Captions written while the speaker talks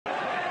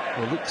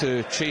We'll look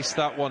to chase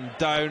that one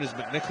down as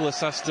McNicholas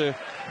has to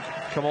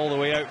come all the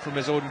way out from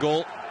his own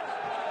goal.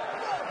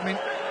 I mean,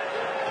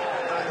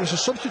 there's a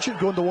substitute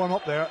going to warm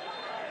up there.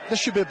 This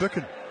should be a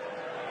booking,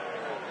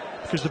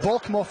 because the ball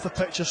came off the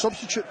pitch, a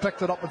substitute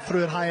picked it up and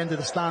threw it high into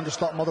the stand to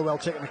stop Motherwell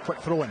taking a quick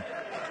throw in.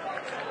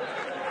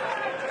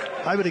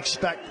 I would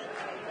expect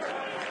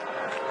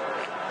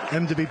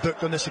him to be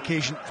booked on this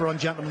occasion for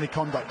ungentlemanly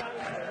conduct.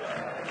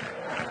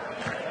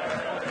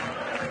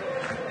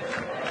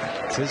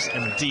 It is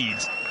indeed.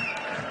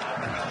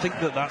 I think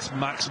that's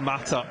Max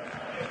Mata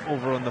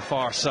over on the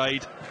far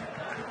side,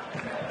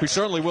 who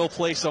certainly will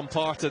play some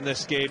part in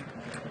this game.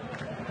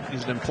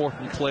 He's an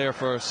important player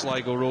for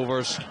Sligo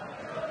Rovers.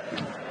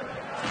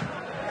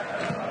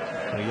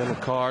 A yellow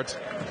card.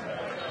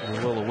 We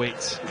will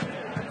await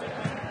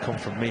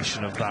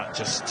confirmation of that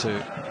just to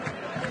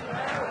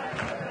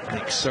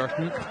make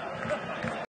certain.